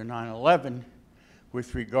after 9/11,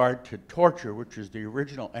 with regard to torture, which is the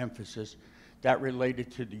original emphasis, that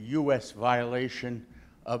related to the U.S. violation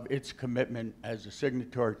of its commitment as a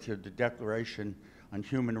signatory to the Declaration on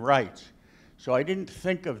Human Rights. So I didn't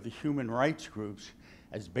think of the human rights groups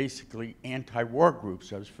as basically anti-war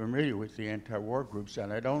groups. I was familiar with the anti-war groups,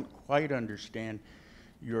 and I don't quite understand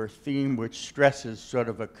your theme, which stresses sort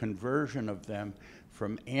of a conversion of them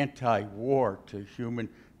from anti-war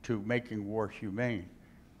to making war humane.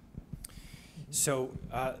 So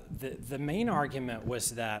the main argument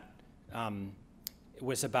was that it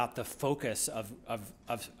was about the focus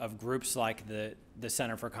of groups like the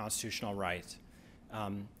Center for Constitutional Rights.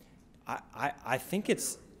 I think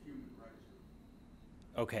it's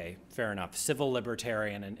okay, fair enough. Civil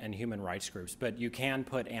libertarian and human rights groups, but you can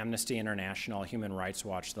put Amnesty International, Human Rights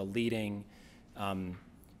Watch, the leading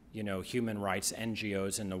human rights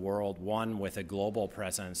NGOs in the world, one with a global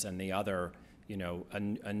presence and the other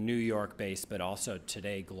a New York-based but also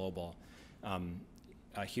today global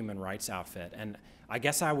human rights outfit. And I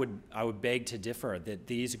guess I would beg to differ that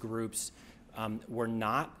these groups were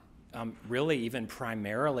not really even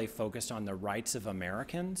primarily focused on the rights of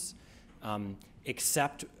Americans,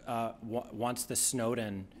 except once the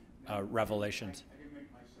Snowden revelations. I didn't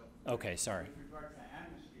make myself clear. Okay, sorry. With regard to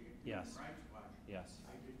Amnesty and Yes. Human Rights Watch, Yes.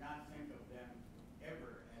 I did not think of them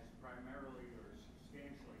ever as primarily or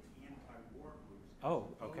substantially anti-war groups. Oh,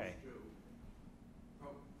 as okay.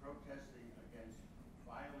 opposed to protesting against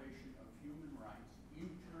violation of human rights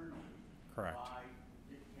internally Correct. by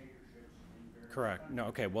dictatorships in various Correct. countries. No,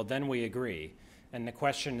 okay, well then we agree. And the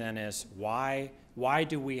question then is, why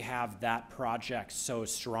do we have that project so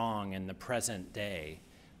strong in the present day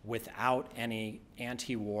without any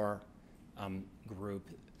anti-war group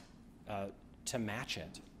to match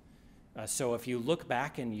it? So if you look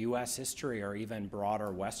back in US history or even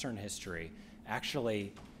broader Western history,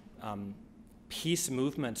 actually peace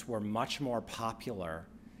movements were much more popular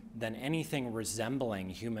than anything resembling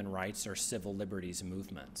human rights or civil liberties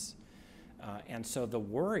movements. And so the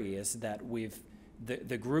worry is that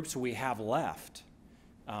the groups we have left,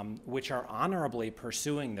 which are honorably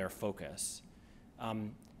pursuing their focus,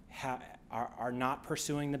 are not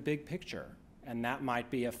pursuing the big picture. And that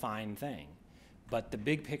might be a fine thing. But the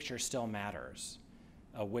big picture still matters,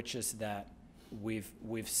 which is that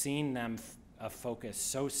we've seen them focus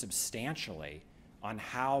so substantially on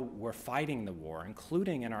how we're fighting the war,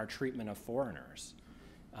 including in our treatment of foreigners,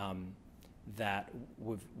 that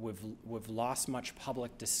we've lost much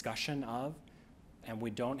public discussion of, and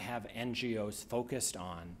we don't have NGOs focused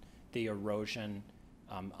on the erosion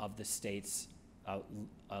of the state's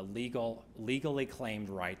legally claimed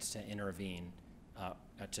rights to intervene,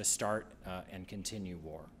 to start and continue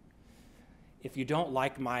war. If you don't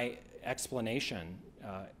like my explanation,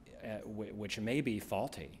 which may be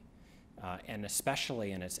faulty, and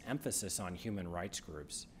especially in its emphasis on human rights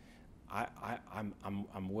groups,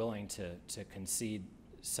 I'm willing to concede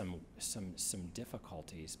some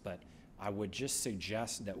difficulties, but I would just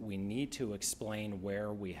suggest that we need to explain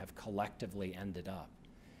where we have collectively ended up,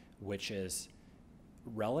 which is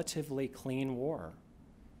relatively clean war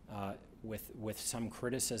with some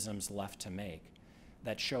criticisms left to make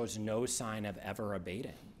that shows no sign of ever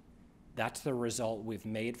abating. That's the result we've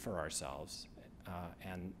made for ourselves,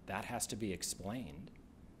 and that has to be explained.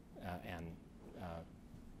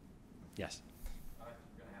 Yes?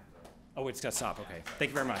 Oh, it's got to stop. Okay.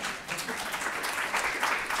 Thank you very much.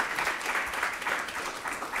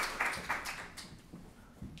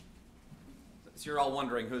 So you're all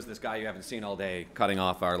wondering who's this guy you haven't seen all day cutting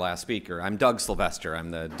off our last speaker. I'm Doug Sylvester. I'm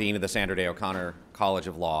the Dean of the Sandra Day O'Connor College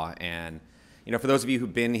of Law. And for those of you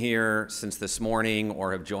who've been here since this morning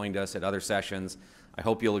or have joined us at other sessions, I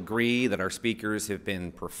hope you'll agree that our speakers have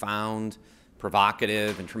been profound,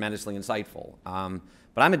 provocative, and tremendously insightful.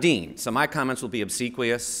 But I'm a dean, so my comments will be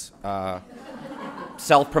obsequious,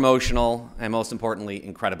 self-promotional, and most importantly,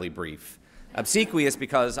 incredibly brief. Obsequious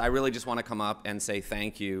because I really just want to come up and say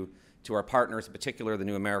thank you to our partners, in particular the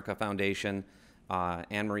New America Foundation,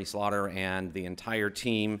 Anne-Marie Slaughter, and the entire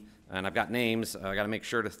team. And I've got names. I got to make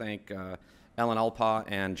sure to thank Ellen Alpa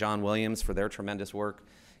and John Williams for their tremendous work.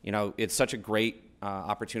 It's such a great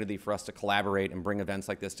opportunity for us to collaborate and bring events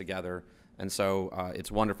like this together. And so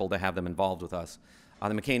it's wonderful to have them involved with us.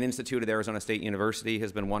 The McCain Institute at Arizona State University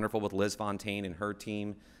has been wonderful with Liz Fontaine and her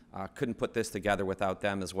team. Couldn't put this together without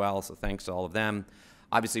them as well, so thanks to all of them.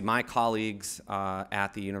 Obviously, my colleagues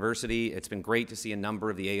at the university, it's been great to see a number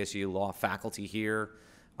of the ASU law faculty here.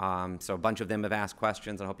 So a bunch of them have asked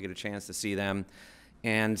questions. I hope you get a chance to see them.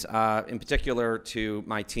 and in particular to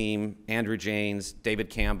my team, Andrew Janes, David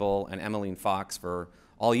Campbell, and Emmeline Fox, for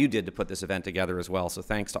all you did to put this event together as well. So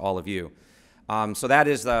thanks to all of you. So that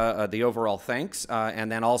is the overall thanks.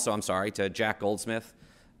 And then also, I'm sorry, to Jack Goldsmith.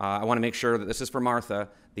 I want to make sure that this is for Martha,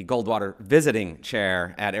 the Goldwater Visiting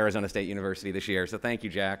Chair at Arizona State University this year. So thank you,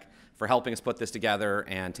 Jack, for helping us put this together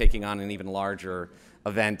and taking on an even larger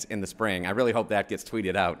event in the spring. I really hope that gets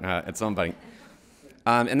tweeted out at some point.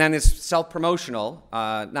 And then it's self-promotional,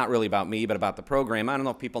 not really about me, but about the program. I don't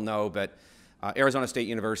know if people know, but Arizona State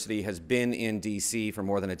University has been in D.C. for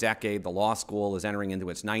more than a decade. The law school is entering into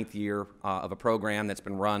its 9th year of a program that's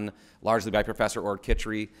been run largely by Professor Ord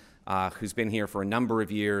Kittry, who's been here for a number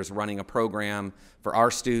of years running a program for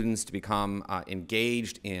our students to become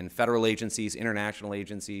engaged in federal agencies, international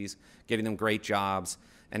agencies, giving them great jobs.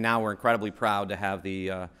 And now we're incredibly proud to have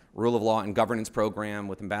the Rule of Law and Governance program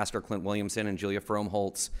with Ambassador Clint Williamson and Julia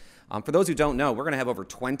Frommholtz. For those who don't know, we're going to have over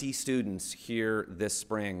 20 students here this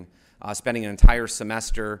spring, spending an entire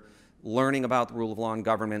semester learning about the rule of law and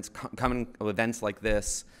governance, coming to events like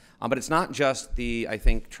this. But it's not just the, I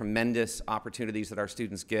think, tremendous opportunities that our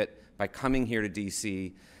students get by coming here to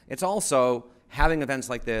DC. It's also having events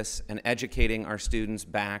like this and educating our students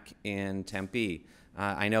back in Tempe.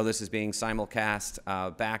 I know this is being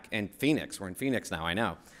simulcast back in Phoenix. We're in Phoenix now, I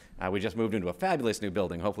know. We just moved into a fabulous new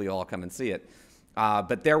building. Hopefully you'll all come and see it.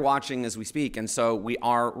 But they're watching as we speak, and so we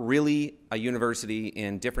are really a university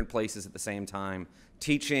in different places at the same time,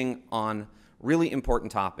 teaching on really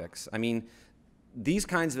important topics. I mean, these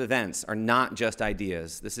kinds of events are not just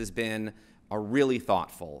ideas. This has been a really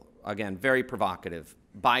thoughtful, again, very provocative,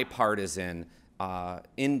 bipartisan,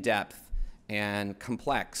 in-depth, and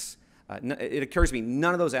complex. It occurs to me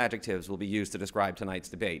none of those adjectives will be used to describe tonight's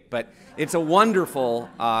debate, but it's a wonderful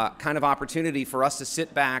kind of opportunity for us to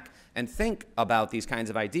sit back and think about these kinds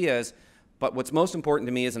of ideas. But what's most important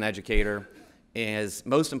to me as an educator, is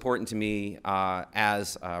most important to me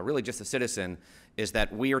as really just a citizen, is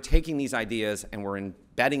that we are taking these ideas and we're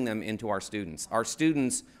embedding them into our students. Our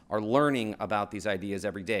students are learning about these ideas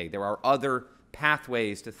every day. There are other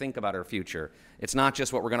pathways to think about our future. It's not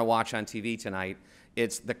just what we're going to watch on TV tonight.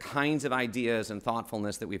 It's the kinds of ideas and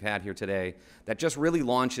thoughtfulness that we've had here today that just really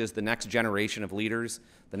launches the next generation of leaders,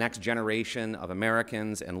 the next generation of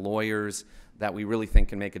Americans and lawyers that we really think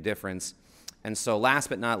can make a difference. And so last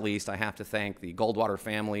but not least, I have to thank the Goldwater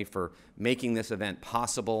family for making this event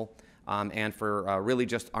possible, and for really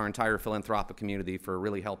just our entire philanthropic community for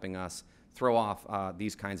really helping us throw off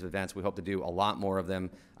these kinds of events. We hope to do a lot more of them.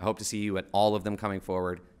 I hope to see you at all of them coming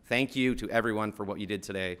forward. Thank you to everyone for what you did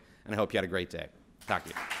today, and I hope you had a great day. Talk to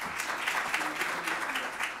you.